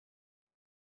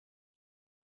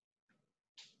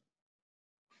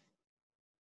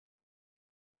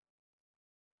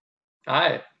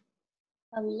Hi,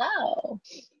 Hello.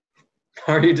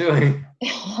 how are you doing?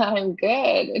 I'm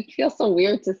good. It feels so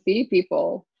weird to see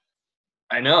people,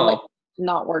 I like know.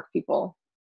 not work people.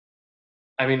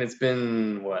 I mean, it's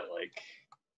been what,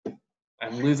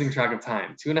 I'm losing track of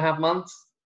time. 2.5 months?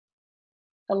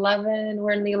 11,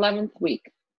 we're in the 11th week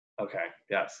Okay,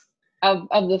 yes, of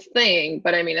this thing,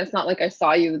 but I mean, it's not like I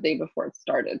saw you the day before it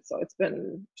started, so it's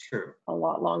been true. a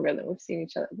lot longer than we've seen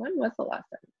each other. When was the last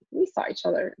time we saw each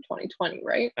other? In 2020,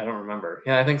 right? I don't remember.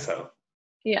 Yeah, I think so.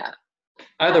 Yeah.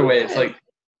 Either I'm way, it's good. like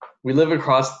we live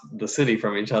across the city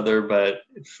from each other, but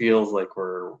it feels like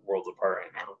we're worlds apart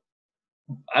right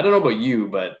now. I don't know about you,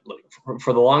 but like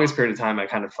for the longest period of time, I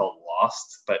kind of felt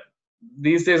lost. But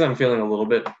these days, I'm feeling a little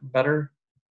bit better.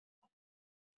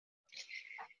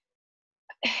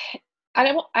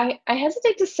 I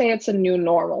hesitate to say it's a new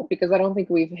normal because I don't think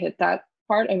we've hit that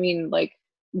part. I mean, like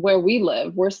where we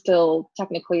live, we're still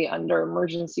technically under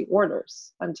emergency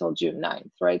orders until June 9th,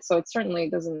 right? So it certainly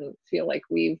doesn't feel like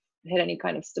we've hit any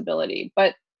kind of stability,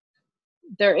 but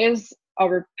there is a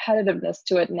repetitiveness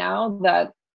to it now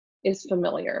that is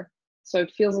familiar. So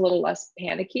it feels a little less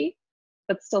panicky,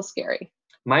 but still scary.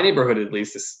 My neighborhood, at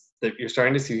least, is that you're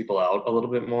starting to see people out a little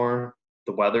bit more.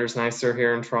 The weather's nicer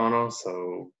here in Toronto,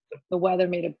 so The weather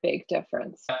made a big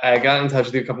difference. I got in touch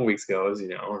with you a couple weeks ago, as you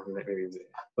know, or maybe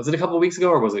was it a couple weeks ago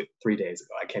or was it 3 days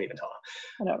ago? I can't even tell.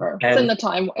 Whatever. And It's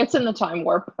in the time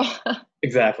warp.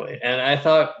 exactly, and I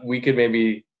thought we could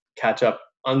maybe catch up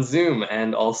on Zoom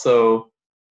and also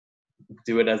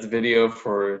do it as a video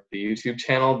for the YouTube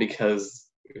channel because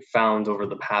we found over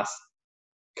the past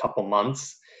couple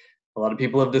months a lot of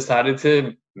people have decided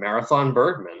to marathon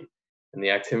Bergman, and the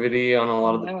activity on a I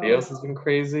lot of the know. videos has been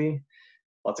crazy.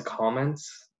 Lots of comments.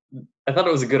 I thought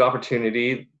it was a good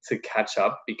opportunity to catch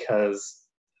up because,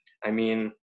 I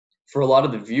mean, for a lot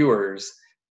of the viewers,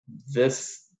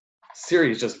 this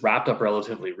series just wrapped up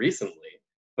relatively recently.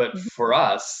 But for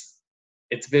us,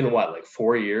 it's been what, like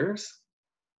 4 years?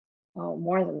 Oh,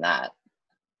 more than that.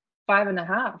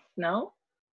 5.5, no?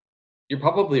 You're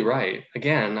probably right.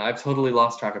 Again, I've totally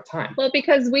lost track of time. Well,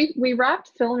 because we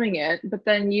wrapped filming it, but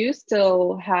then you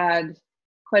still had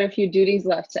quite a few duties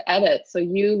left to edit, so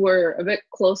you were a bit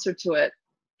closer to it.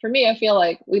 For me, I feel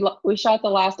like we shot the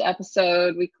last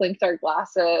episode, we clinked our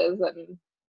glasses, and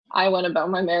I went about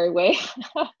my merry way,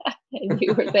 and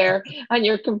you were there on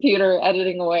your computer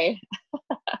editing away.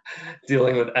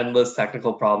 Dealing with endless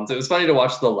technical problems. It was funny to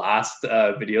watch the last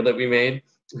video that we made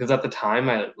because at the time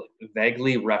I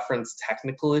vaguely referenced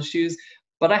technical issues,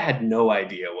 but I had no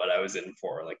idea what I was in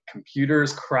for. Like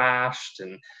computers crashed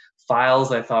and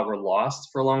files I thought were lost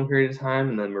for a long period of time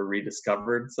and then were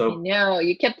rediscovered. I So know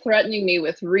you kept threatening me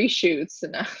with reshoots,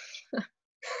 and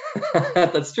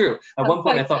that's true. At I was one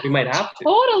point I like, thought we might have to.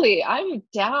 totally, I'm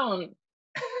down.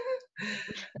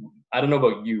 I don't know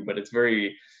about you, but it's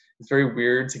very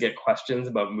weird to get questions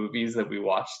about movies that we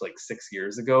watched like 6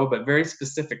 years ago, but very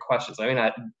specific questions. I mean,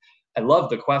 I love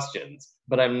the questions,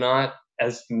 but I'm not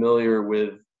as familiar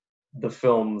with the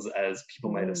films as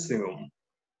people might Mm. assume.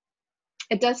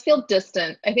 It does feel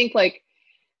distant. I think like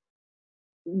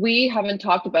we haven't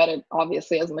talked about it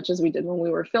obviously as much as we did when we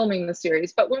were filming the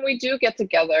series, but when we do get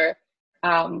together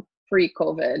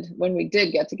pre-COVID, when we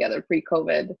did get together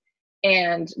pre-COVID,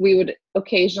 and we would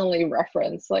occasionally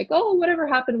reference like, oh, whatever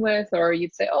happened with, or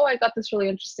you'd say, oh, I got this really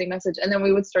interesting message, and then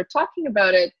we would start talking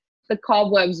about it. The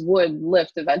cobwebs would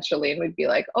lift eventually, and we'd be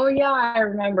like, oh yeah, I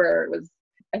remember. It was.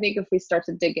 I think if we start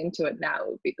to dig into it now, it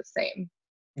would be the same.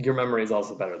 Your memory is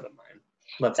also better than mine.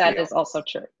 Let's be That is honest. also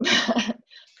true.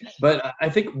 But I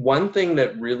think one thing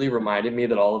that really reminded me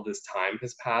that all of this time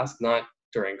has passed, not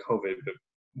during COVID, but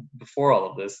before all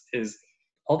of this, is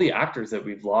all the actors that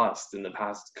we've lost in the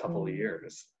past couple of Mm.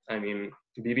 years. I mean,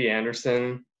 Bibi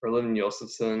Anderson, Erland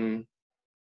Josephson,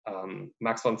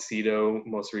 Max von Sydow,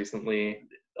 most recently.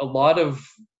 A lot of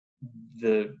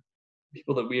the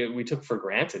people that we took for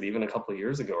granted even a couple of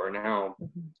years ago are now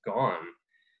Mhm. gone.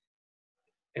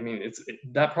 I mean,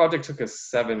 that project took us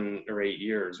 7 or 8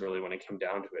 years really when it came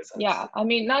down to it. Yeah, I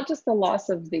mean, not just the loss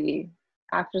of the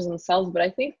actors themselves, but I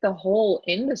think the whole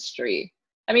industry.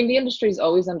 I mean, the industry is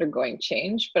always undergoing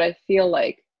change, but I feel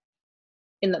like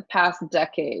in the past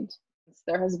decade,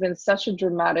 there has been such a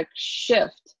dramatic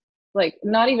shift. Like,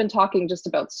 not even talking just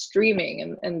about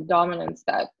streaming and dominance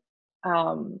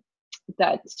um,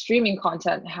 that streaming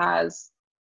content has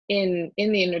in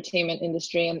the entertainment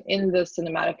industry and in the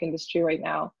cinematic industry right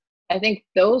now. I think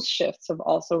those shifts have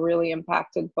also really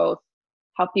impacted both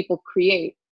how people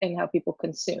create and how people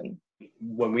consume.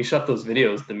 when we shot those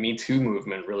videos, the Me Too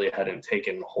movement really hadn't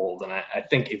taken hold. And I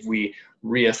think if we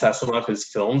reassess some of his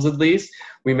films, at least,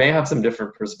 we may have some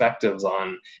different perspectives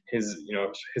on his,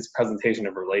 his presentation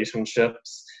of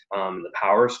relationships, the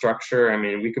power structure. I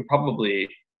mean, we could probably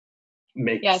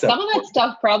make some of that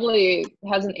stuff probably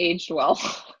hasn't aged well.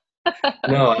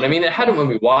 No, and I mean, it hadn't when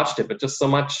we watched it, but just so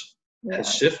much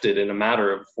has shifted in a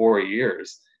matter of 4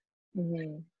 years.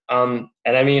 Mm-hmm.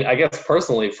 And I mean, I guess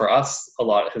personally for us, a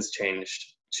lot has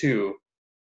changed too,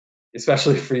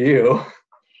 especially for you.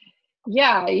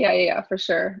 Yeah, for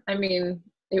sure. I mean,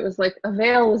 it was like a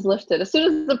veil was lifted. As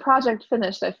soon as the project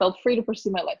finished, I felt free to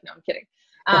pursue my life. No, I'm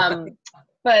kidding.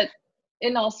 But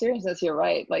in all seriousness, you're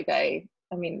right. Like, I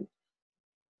mean,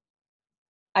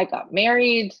 I got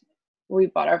married. We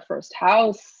bought our first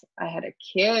house. I had a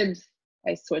kid.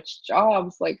 I switched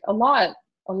jobs. Like, a lot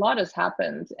has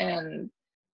happened. And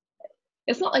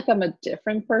it's not like I'm a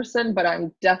different person, but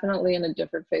I'm definitely in a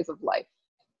different phase of life.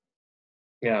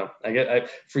 Yeah,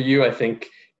 for you, I think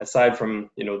aside from,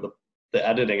 the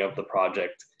editing of the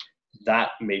project, that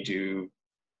made you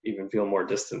even feel more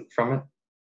distant from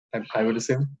it, I would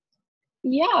assume.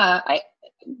 Yeah, I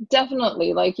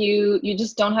definitely, like, you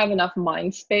just don't have enough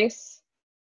mind space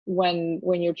when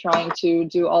you're trying to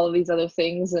do all of these other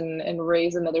things and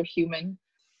raise another human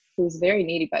who's very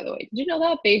needy, by the way. Did you know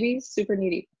that? Babies, super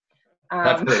needy.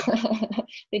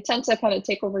 They tend to kind of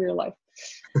take over your life.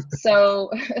 So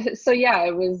yeah,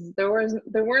 there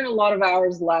weren't a lot of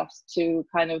hours left to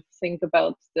kind of think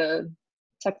about the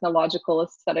technological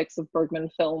aesthetics of Bergman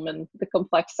film and the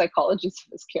complex psychologies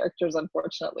of his characters,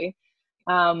 unfortunately.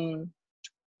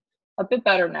 A bit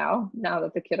better now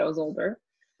that the kiddo's older.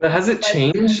 But has it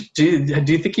changed? Do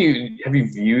you think have you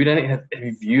viewed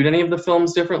any of the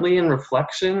films differently in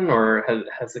reflection, or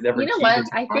has it ever? You know what?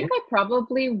 I think I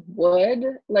probably would.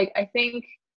 Like, I think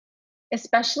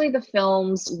especially the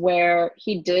films where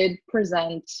he did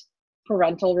present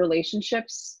parental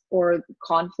relationships or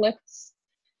conflicts,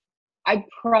 I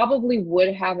probably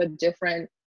would have a different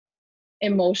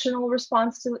emotional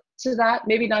response to that.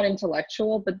 Maybe not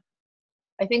intellectual, but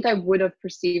I think I would have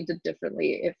perceived it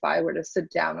differently if I were to sit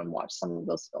down and watch some of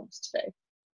those films today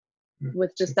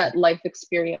with just that life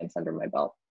experience under my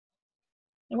belt.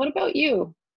 And what about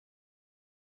you?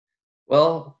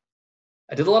 Well,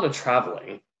 I did a lot of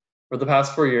traveling. For the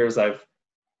past 4 years, I've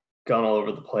gone all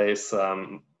over the place.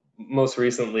 Most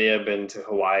recently, I've been to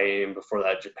Hawaii, and before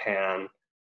that, Japan,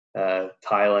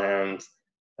 Thailand,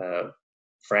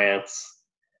 France.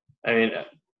 I mean,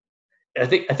 I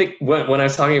think when I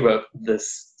was talking about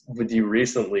this with you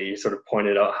recently, you sort of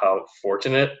pointed out how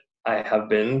fortunate I have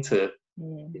been to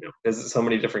visit so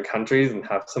many different countries and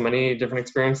have so many different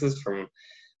experiences, from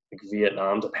like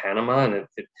Vietnam to Panama,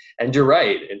 and you're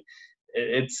right.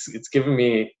 It's given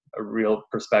me a real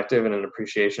perspective and an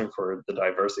appreciation for the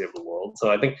diversity of the world.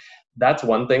 So I think that's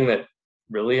one thing that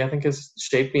really, I think, has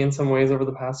shaped me in some ways over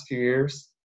the past few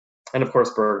years. And of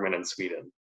course, Bergman in Sweden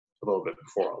a little bit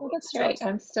before all that's right.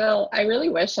 I really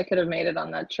wish I could have made it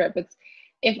on that trip.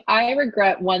 If I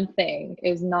regret one thing,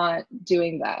 is not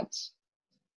doing that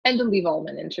and the Lee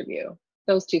Volman interview.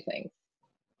 Those two things.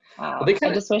 I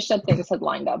just wish that things had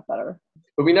lined up better.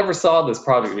 But we never saw this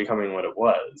project becoming what it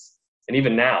was. And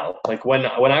even now, like when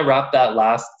I wrapped that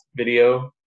last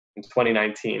video in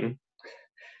 2019,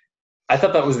 I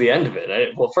thought that was the end of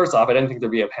it. Well, first off, I didn't think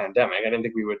there'd be a pandemic. I didn't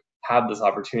think we would have this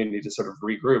opportunity to sort of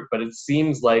regroup. But it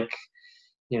seems like,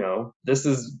 this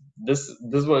is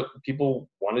what people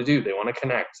want to do. They want to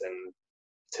connect. And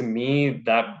to me,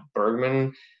 that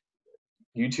Bergman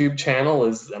YouTube channel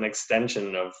is an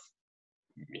extension of,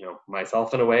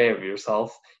 myself in a way, of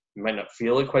yourself. You might not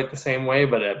feel it quite the same way,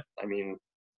 but I mean,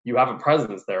 you have a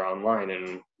presence there online,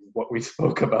 and what we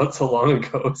spoke about so long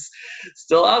ago is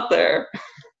still out there,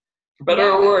 for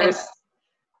better or worse.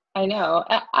 I know.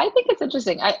 I think it's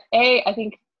interesting. I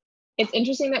think it's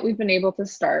interesting that we've been able to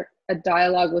start a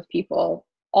dialogue with people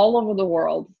all over the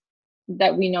world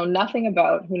that we know nothing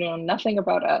about, who know nothing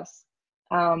about us.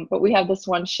 But we have this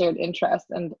one shared interest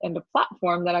and a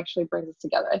platform that actually brings us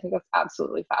together. I think that's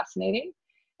absolutely fascinating.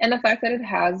 And the fact that it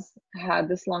has had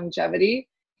this longevity,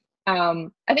 I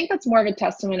think that's more of a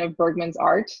testament of Bergman's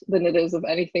art than it is of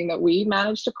anything that we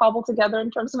managed to cobble together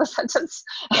in terms of a sentence.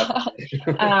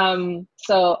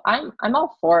 So I'm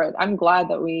all for it. I'm glad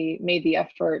that we made the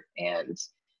effort and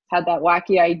had that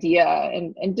wacky idea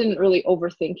and didn't really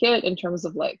overthink it in terms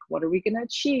of like, what are we going to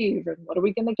achieve and what are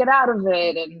we going to get out of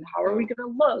it and how are we going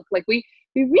to look? Like we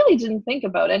really didn't think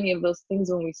about any of those things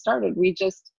when we started. We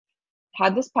just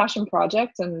had this passion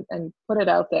project and put it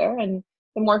out there, and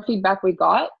the more feedback we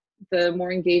got, the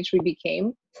more engaged we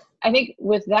became. I think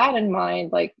with that in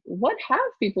mind, like, what have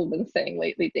people been saying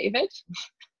lately, David?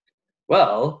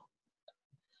 Well,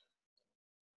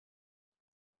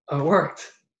 Oh, it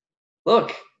worked.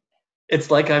 Look, it's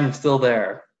like I'm still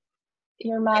there.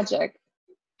 You're magic.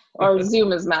 Or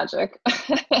Zoom is magic.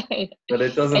 But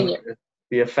it doesn't,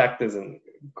 the effect isn't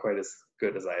quite as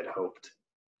good as I had hoped.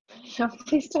 No,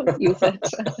 please don't use it.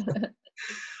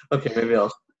 Okay,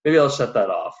 maybe I'll shut that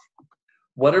off.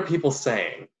 What are people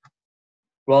saying?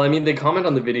 Well, I mean, they comment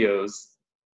on the videos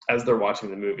as they're watching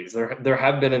the movies. There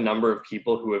have been a number of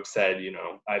people who have said, you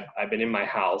know, I've been in my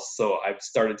house, so I've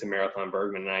started to marathon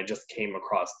Bergman, and I just came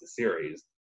across the series.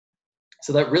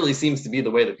 So that really seems to be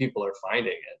the way that people are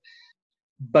finding it.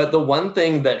 But the one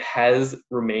thing that has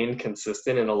remained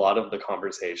consistent in a lot of the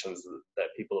conversations that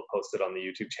people have posted on the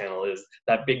YouTube channel is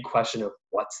that big question of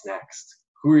what's next?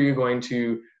 Who are you going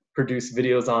to produce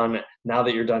videos on now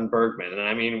that you're done Bergman? And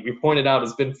I mean, we pointed out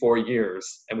it's been 4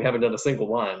 years and we haven't done a single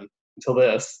one until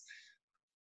this.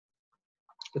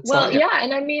 Well, yeah,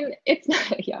 and I mean, it's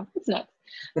nuts.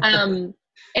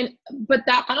 But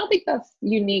that, I don't think that's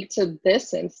unique to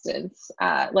this instance.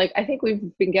 Like, I think we've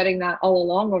been getting that all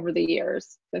along over the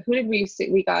years. So who did we see?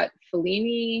 We got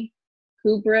Fellini,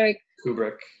 Kubrick,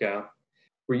 yeah.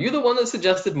 Were you the one that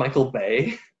suggested Michael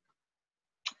Bay?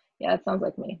 Yeah, it sounds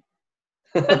like me.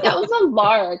 But that was a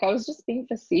lark. I was just being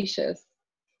facetious.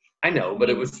 I know, but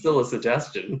it was still a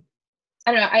suggestion.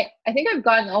 I don't know. I think I've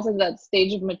gotten also to that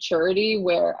stage of maturity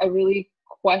where I really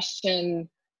question,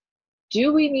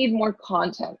 do we need more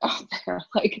content out there?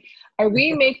 Like, are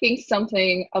we making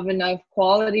something of enough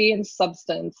quality and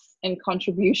substance and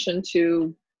contribution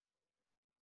to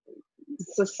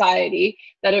society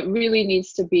that it really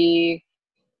needs to be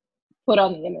put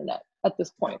on the internet at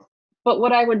this point? But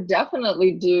what I would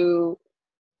definitely do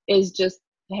is just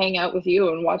hang out with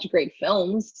you and watch great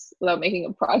films without making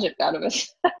a project out of it.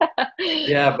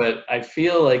 Yeah, but I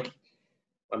feel like,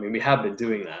 I mean, we have been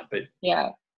doing that, but yeah,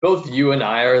 both you and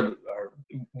I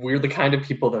we're the kind of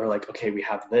people that are like, okay, we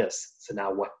have this, so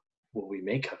now what will we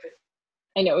make of it?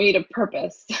 I know, we need a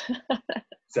purpose.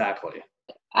 Exactly.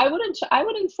 I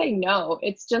wouldn't say no.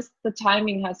 It's just the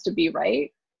timing has to be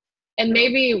right. And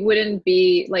maybe it wouldn't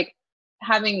be like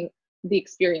having the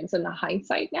experience and the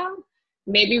hindsight now.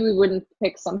 Maybe we wouldn't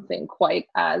pick something quite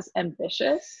as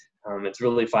ambitious. It's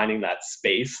really finding that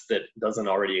space that doesn't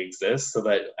already exist, so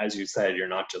that, as you said, you're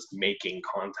not just making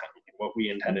content. What we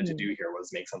intended to do here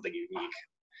was make something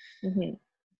unique.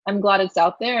 I'm glad it's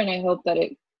out there, and I hope that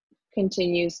it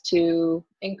continues to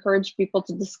encourage people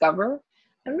to discover.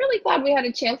 I'm really glad we had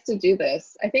a chance to do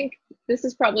this. I think this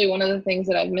is probably one of the things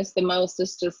that I've missed the most,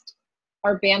 is just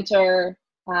our banter,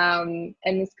 and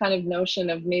this kind of notion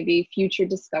of maybe future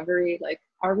discovery. Like,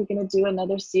 are we going to do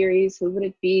another series? Who would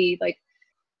it be? Like,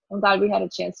 I'm glad we had a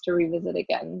chance to revisit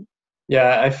again.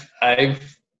 Yeah,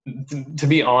 I've to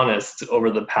be honest, over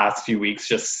the past few weeks,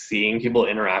 just seeing people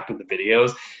interact with the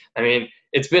videos, I mean,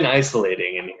 it's been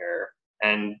isolating in here,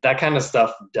 and that kind of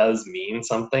stuff does mean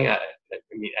something. I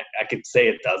mean, I could say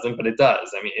it doesn't, but it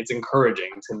does. I mean, it's encouraging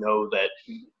to know that,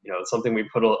 you know, something we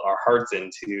put our hearts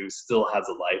into still has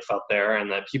a life out there, and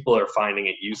that people are finding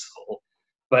it useful.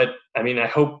 But I mean, I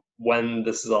hope when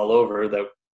this is all over that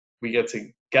we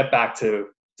get back to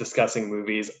discussing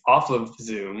movies off of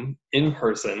Zoom, in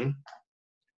person,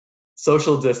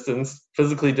 social distance,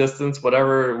 physically distance,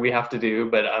 whatever we have to do.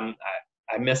 But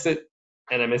I miss it,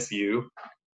 and I miss you.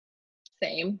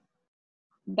 Same.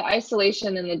 The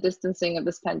isolation and the distancing of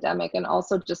this pandemic, and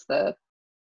also just the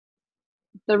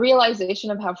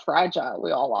realization of how fragile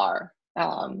we all are,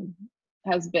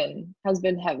 has been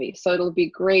heavy. So it'll be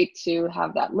great to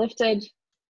have that lifted.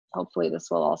 Hopefully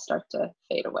this will all start to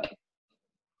fade away.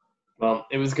 Well,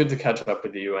 it was good to catch up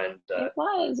with you, and it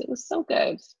was so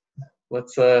good.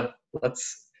 Let's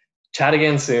chat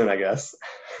again soon, I guess.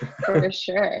 For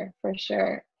sure,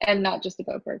 and not just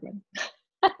about Bergman.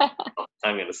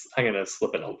 I'm gonna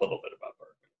slip in a little bit about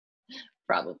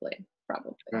Bergman.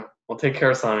 Probably. Yeah. Well, take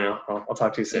care, Sonia. I'll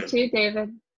talk to you soon. You too, David.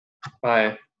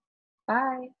 Bye.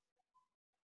 Bye.